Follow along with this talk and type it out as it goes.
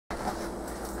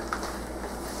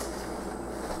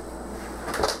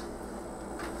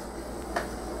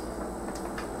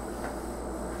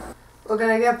What can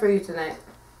I get for you tonight?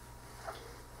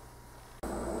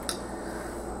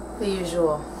 The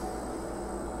usual.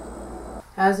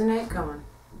 How's the night going?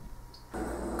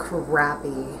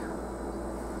 Crappy.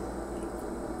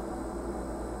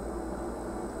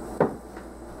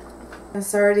 I'm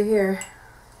sorry to hear.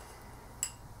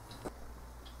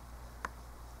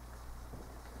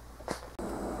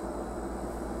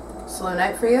 Slow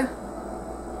night for you?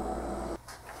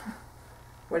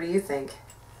 What do you think?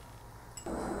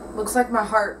 Looks like my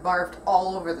heart barfed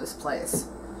all over this place.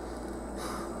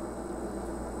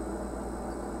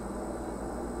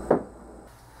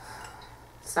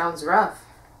 Sounds rough.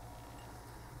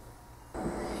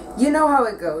 You know how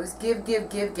it goes. Give, give,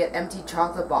 give, get empty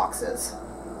chocolate boxes.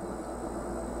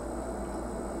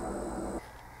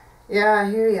 Yeah,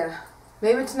 I hear ya.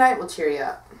 Maybe tonight will cheer you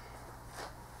up.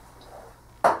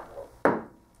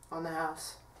 On the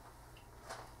house.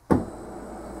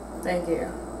 Thank you.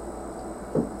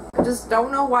 I just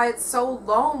don't know why it's so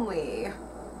lonely.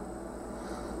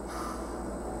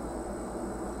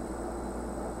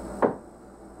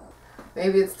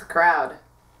 Maybe it's the crowd.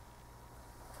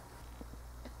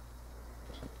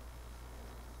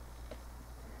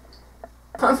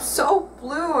 I'm so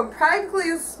blue, I'm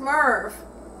practically a Smurf.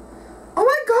 Oh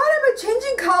my god, am I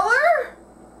changing color?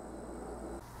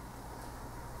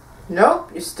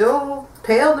 Nope, you're still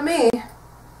pale to me.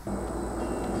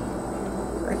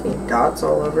 Fucking dots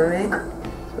all over me.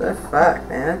 What the fuck,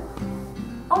 man?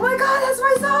 Oh my god, that's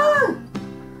my song!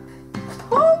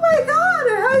 Oh my god,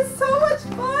 I had so much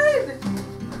fun!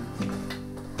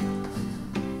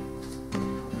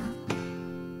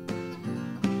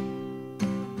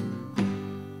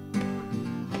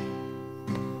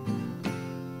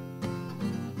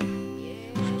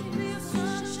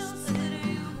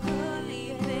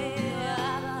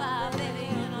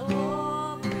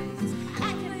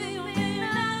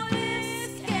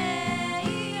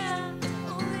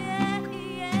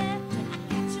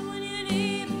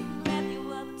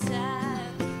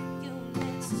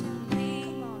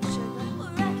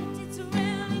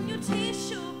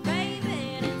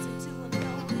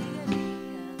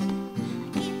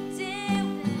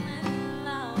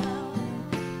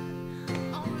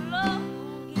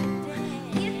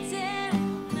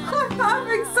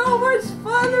 Having so much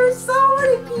fun. There's so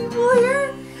many people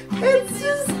here. It's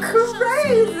just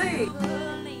crazy.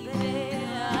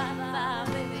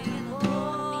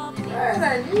 Alright,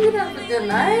 I knew you'd have a good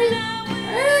night.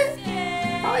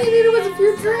 Right? All you needed was a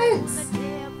few drinks.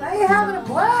 Now you're having a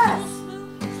blast.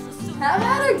 Have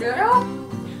at it, girl.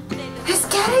 It's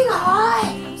getting hot.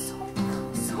 I'm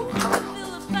so hot.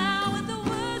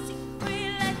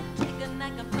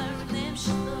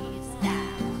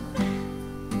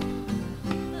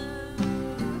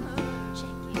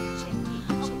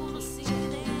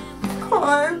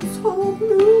 I'm so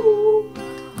blue,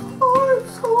 I'm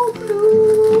so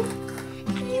blue,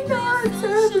 peanuts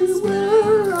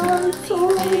everywhere, I'm so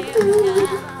blue,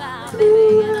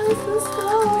 blue as the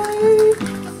sky,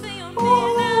 oh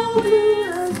blue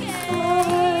as the sky,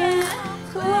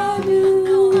 so blue.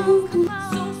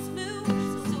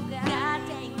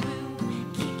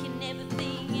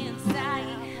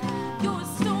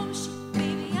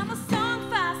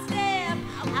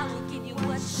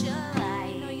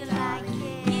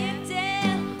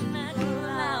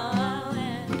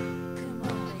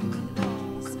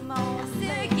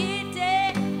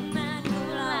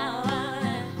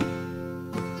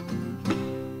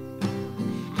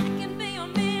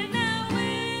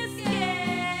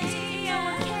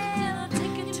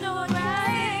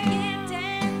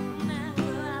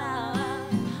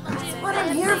 What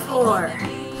I'm here for.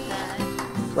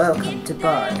 Welcome to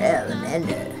Bar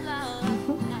Amandah.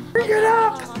 Bring it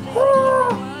up!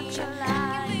 Oh.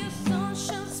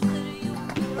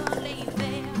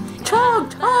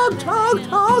 Chug, chug, chug,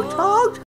 chug, chug.